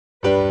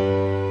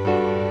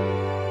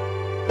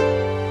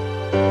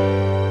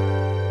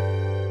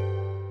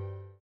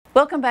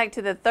Welcome back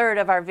to the third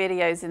of our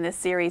videos in this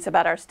series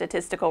about our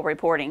statistical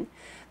reporting.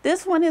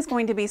 This one is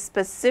going to be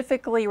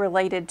specifically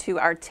related to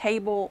our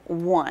Table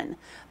 1,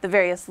 the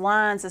various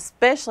lines,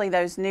 especially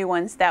those new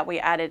ones that we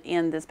added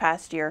in this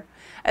past year,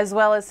 as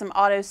well as some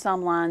auto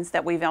sum lines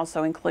that we've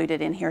also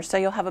included in here, so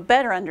you'll have a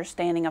better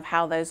understanding of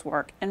how those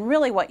work and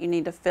really what you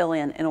need to fill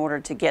in order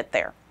to get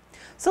there.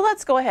 So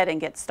let's go ahead and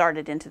get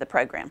started into the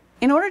program.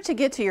 In order to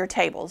get to your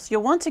tables,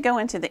 you'll want to go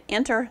into the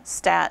Enter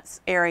Stats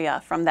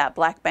area from that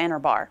black banner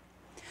bar.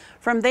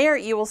 From there,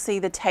 you will see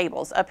the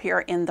tables up here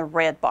in the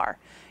red bar.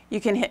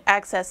 You can hit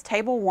access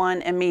Table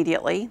 1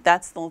 immediately.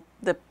 That's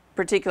the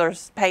particular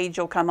page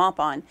you'll come up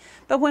on.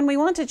 But when we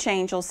want to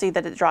change, you'll see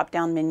that the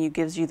drop-down menu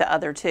gives you the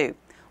other two.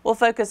 We'll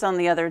focus on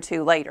the other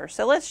two later.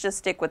 So let's just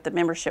stick with the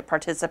membership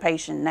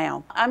participation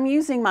now. I'm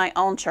using my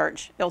own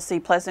church. You'll see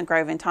Pleasant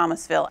Grove and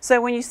Thomasville. So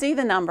when you see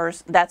the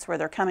numbers, that's where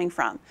they're coming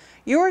from.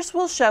 Yours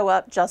will show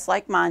up just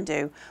like mine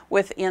do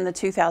within the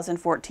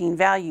 2014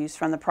 values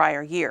from the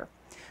prior year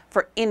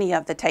for any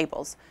of the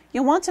tables.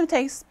 You'll want to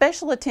take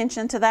special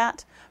attention to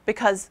that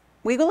because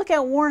we look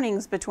at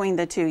warnings between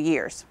the 2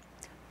 years.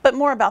 But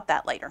more about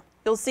that later.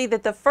 You'll see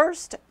that the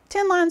first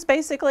 10 lines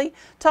basically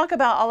talk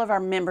about all of our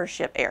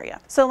membership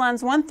area. So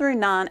lines 1 through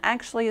 9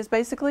 actually is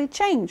basically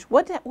change.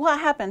 What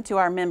happened to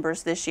our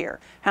members this year?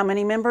 How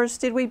many members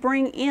did we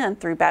bring in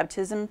through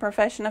baptism and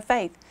profession of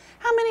faith?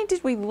 How many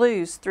did we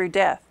lose through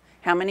death?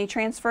 How many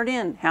transferred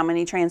in? How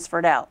many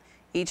transferred out?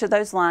 Each of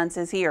those lines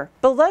is here.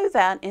 Below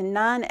that in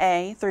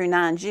 9A through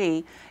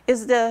 9G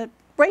is the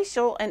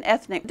racial and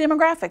ethnic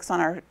demographics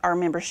on our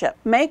membership.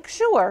 Make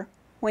sure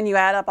when you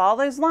add up all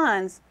those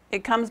lines,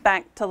 it comes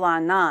back to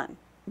line 9.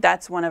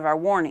 That's one of our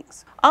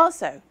warnings.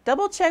 Also,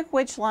 double check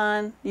which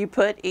line you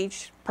put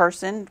each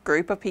person,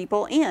 group of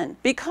people in,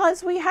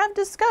 because we have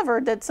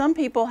discovered that some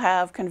people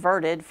have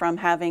converted from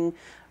having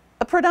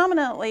a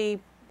predominantly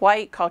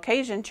white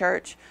Caucasian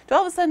church to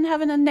all of a sudden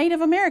having a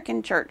Native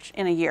American church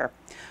in a year.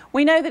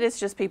 We know that it's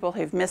just people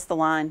who've missed the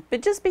line,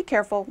 but just be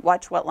careful,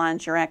 watch what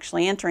lines you're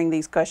actually entering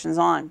these questions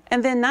on.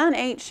 And then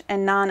 9H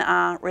and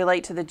 9I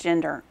relate to the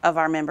gender of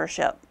our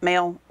membership,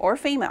 male or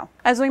female.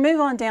 As we move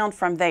on down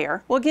from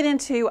there, we'll get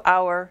into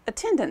our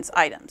attendance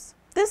items.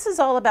 This is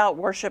all about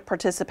worship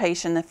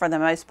participation for the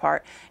most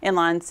part in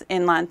line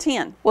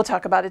 10. We'll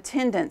talk about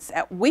attendance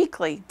at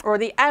weekly or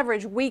the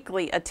average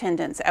weekly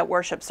attendance at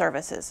worship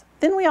services.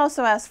 Then we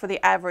also ask for the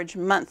average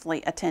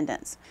monthly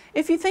attendance.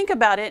 If you think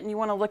about it and you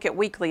want to look at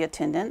weekly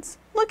attendance,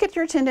 look at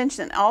your attendance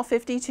in all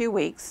 52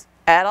 weeks,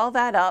 add all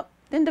that up,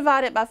 then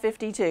divide it by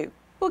 52.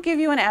 We'll give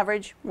you an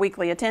average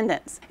weekly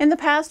attendance. In the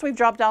past, we've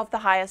dropped off the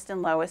highest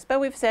and lowest, but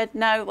we've said,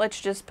 no,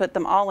 let's just put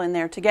them all in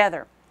there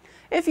together.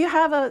 If you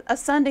have a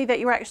Sunday that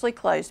you were actually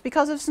closed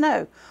because of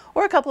snow,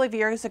 or a couple of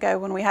years ago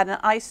when we had an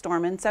ice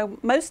storm and so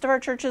most of our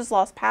churches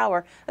lost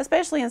power,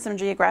 especially in some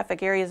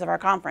geographic areas of our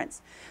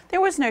conference.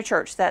 There was no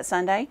church that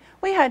Sunday.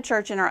 We had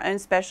church in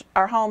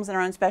our homes in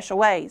our own special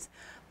ways.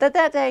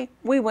 That day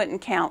we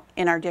wouldn't count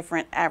in our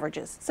different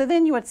averages. So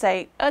then you would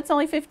say, oh, it's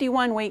only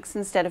 51 weeks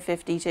instead of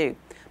 52.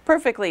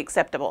 Perfectly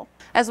acceptable.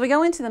 As we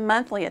go into the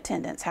monthly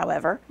attendance,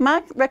 however,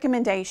 my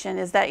recommendation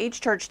is that each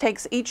church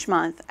takes each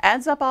month,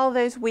 adds up all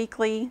those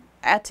weekly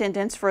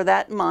attendance for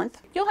that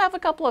month. You'll have a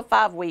couple of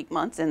 5-week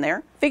months in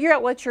there. Figure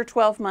out what your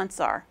 12 months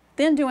are.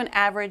 Then do an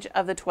average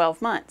of the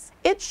 12 months.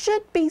 It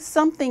should be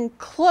something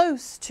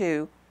close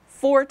to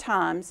 4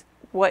 times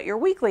what your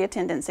weekly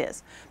attendance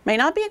is. May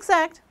not be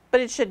exact, but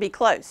it should be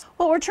close.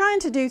 What we're trying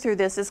to do through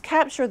this is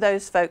capture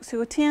those folks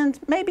who attend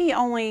maybe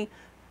only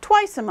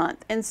twice a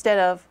month instead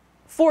of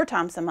 4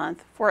 times a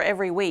month for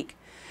every week.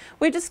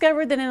 We've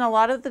discovered that in a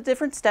lot of the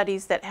different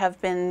studies that have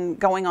been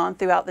going on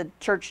throughout the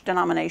church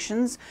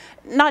denominations,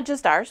 not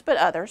just ours, but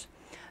others,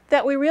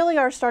 that we really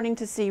are starting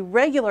to see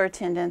regular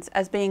attendance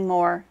as being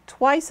more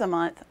twice a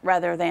month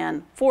rather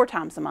than 4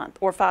 times a month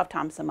or 5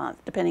 times a month,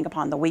 depending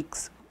upon the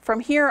weeks. From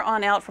here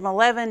on out, from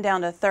 11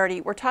 down to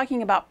 30, we're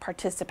talking about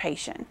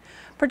participation.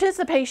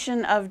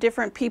 Participation of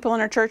different people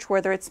in our church,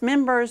 whether it's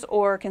members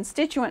or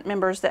constituent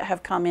members that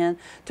have come in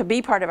to be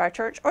part of our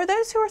church, or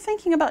those who are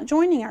thinking about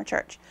joining our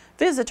church,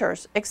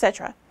 visitors,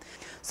 etc.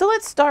 So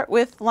let's start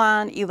with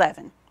line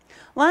 11.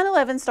 Line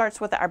 11 starts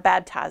with our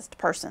baptized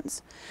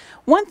persons.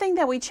 One thing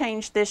that we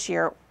changed this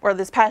year, or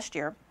this past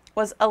year,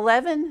 was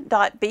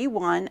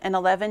 11.B1 and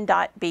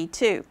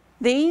 11.B2.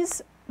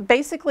 These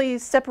basically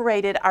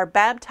separated our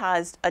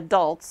baptized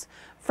adults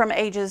from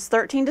ages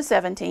 13 to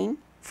 17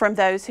 from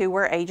those who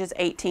were ages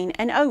 18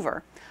 and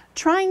over,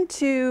 trying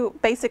to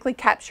basically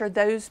capture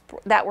those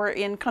that were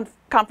in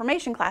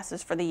confirmation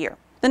classes for the year.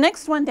 The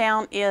next one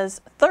down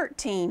is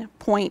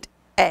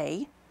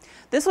 13.A.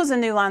 This was a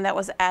new line that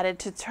was added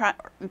to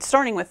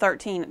starting with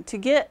 13 to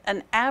get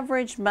an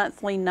average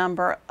monthly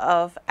number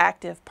of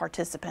active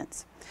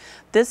participants.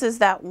 This is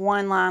that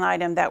one line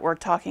item that we're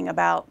talking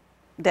about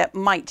that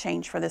might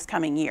change for this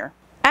coming year.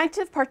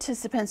 Active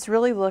participants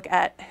really look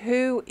at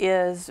who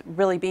is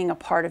really being a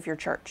part of your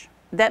church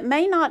that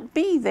may not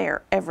be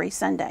there every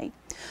Sunday.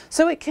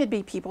 So it could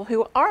be people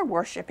who are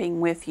worshiping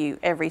with you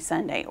every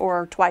Sunday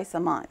or twice a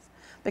month.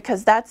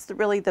 because that's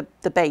really the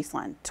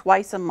baseline,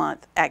 twice a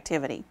month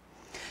activity.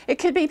 It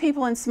could be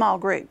people in small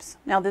groups.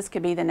 Now this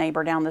could be the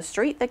neighbor down the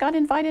street that got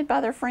invited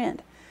by their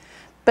friend.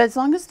 But as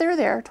long as they're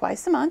there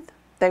twice a month,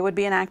 they would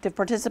be an active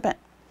participant.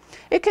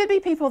 It could be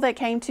people that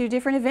came to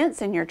different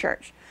events in your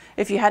church.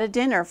 If you had a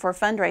dinner for a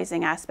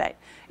fundraising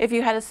aspect, if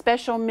you had a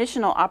special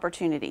missional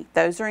opportunity,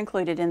 those are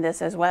included in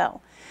this as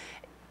well.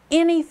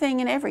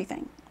 Anything and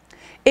everything.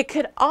 It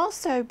could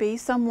also be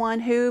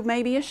someone who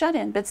may be a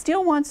shut-in but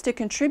still wants to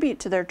contribute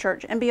to their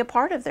church and be a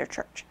part of their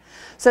church.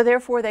 So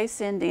therefore they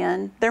send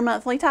in their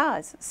monthly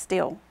tithes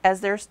still,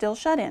 as they're still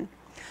shut-in.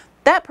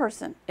 That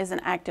person is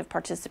an active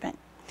participant.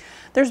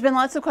 There's been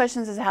lots of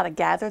questions as to how to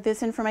gather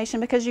this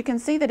information because you can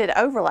see that it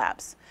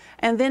overlaps.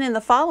 And then in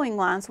the following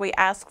lines we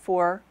ask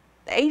for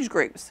age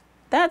groups.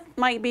 That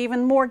might be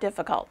even more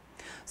difficult.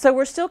 So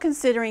we're still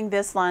considering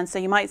this line, so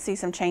you might see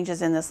some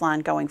changes in this line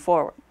going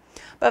forward.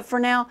 But for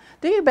now,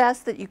 do your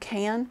best that you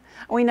can.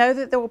 We know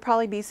that there will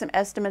probably be some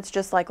estimates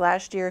just like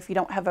last year if you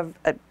don't have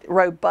a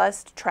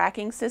robust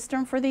tracking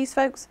system for these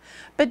folks.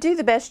 But do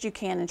the best you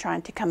can in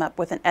trying to come up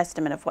with an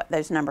estimate of what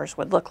those numbers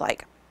would look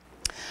like.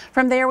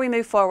 From there we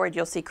move forward,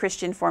 you'll see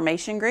Christian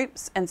formation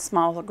groups and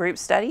small group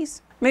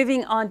studies.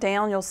 Moving on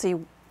down, you'll see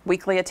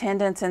weekly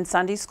attendance in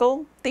Sunday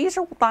school. These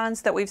are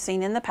lines that we've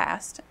seen in the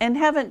past and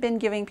haven't been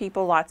giving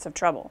people lots of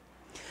trouble.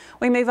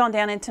 We move on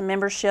down into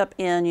membership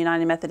in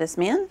United Methodist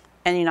Men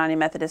and United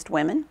Methodist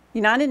Women,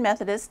 United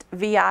Methodist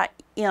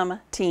VIM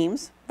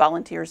teams,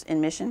 volunteers in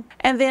mission.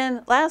 And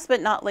then last but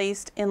not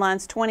least, in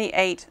lines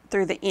 28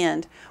 through the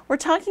end, we're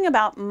talking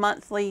about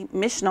monthly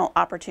missional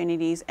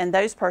opportunities and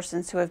those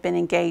persons who have been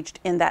engaged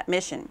in that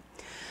mission.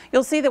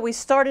 You'll see that we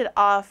started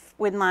off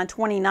with line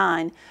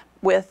 29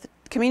 with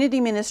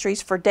community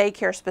ministries for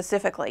daycare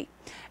specifically.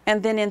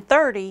 And then in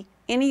 30,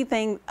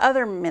 anything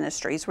other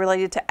ministries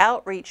related to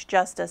outreach,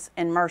 justice,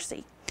 and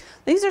mercy.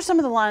 These are some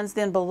of the lines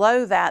then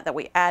below that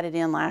we added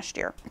in last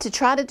year to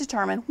try to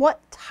determine what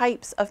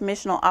types of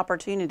missional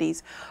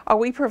opportunities are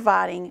we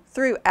providing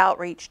through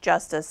outreach,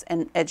 justice,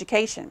 and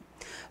education.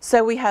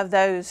 So we have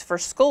those for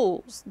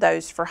schools,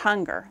 those for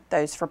hunger,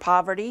 those for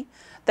poverty,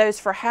 those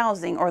for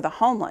housing or the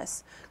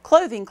homeless,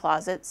 clothing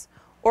closets,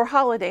 or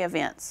holiday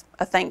events,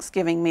 a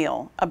Thanksgiving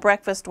meal, a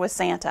breakfast with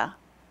Santa,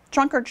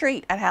 trunk or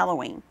treat at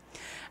Halloween,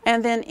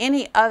 and then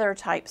any other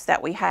types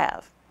that we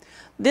have.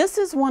 This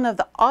is one of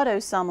the auto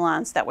sum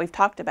lines that we've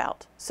talked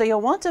about. So you'll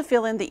want to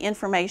fill in the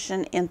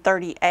information in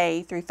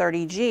 30A through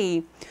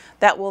 30G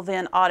that will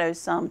then auto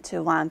sum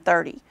to line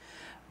 30.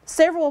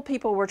 Several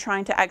people were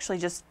trying to actually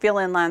just fill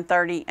in line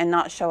 30 and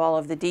not show all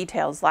of the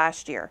details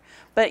last year,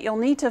 but you'll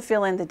need to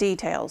fill in the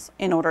details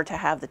in order to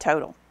have the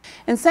total.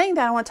 In saying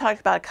that, I want to talk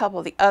about a couple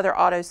of the other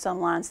auto sum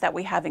lines that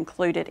we have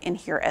included in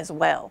here as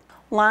well.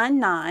 Line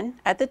 9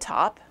 at the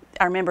top,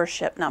 our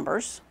membership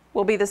numbers,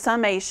 will be the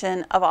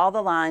summation of all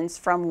the lines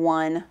from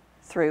 1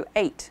 through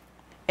 8.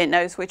 It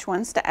knows which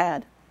ones to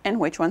add and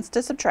which ones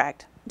to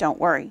subtract. Don't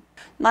worry.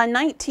 Line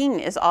 19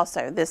 is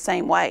also the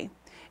same way.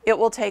 It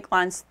will take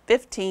lines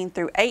 15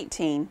 through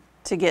 18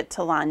 to get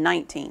to line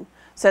 19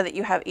 so that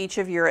you have each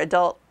of your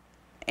adult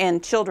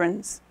and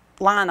children's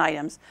line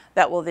items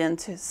that will then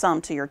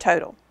sum to your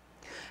total.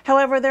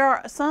 However, there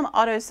are some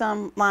auto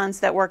sum lines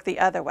that work the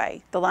other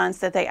way. The lines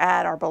that they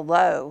add are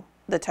below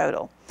the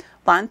total.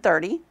 Line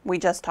 30, we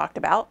just talked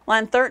about.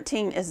 Line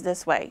 13 is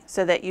this way,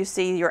 so that you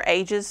see your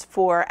ages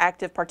for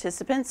active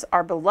participants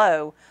are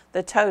below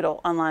the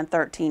total on line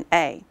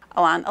 13A.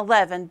 Line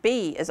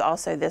 11B is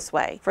also this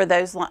way. For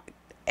those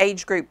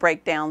age group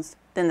breakdowns,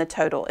 then the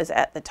total is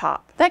at the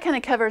top. That kind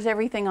of covers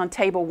everything on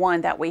table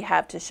 1 that we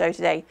have to show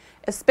today,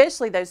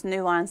 especially those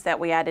new lines that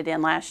we added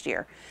in last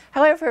year.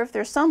 However, if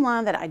there's some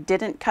line that I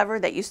didn't cover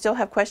that you still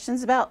have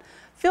questions about,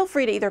 feel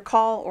free to either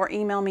call or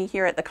email me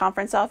here at the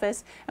conference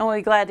office, and we'll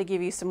be glad to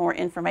give you some more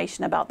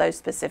information about those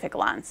specific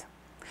lines.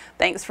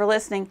 Thanks for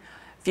listening.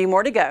 A few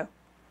more to go.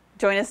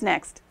 Join us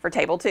next for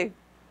Table 2.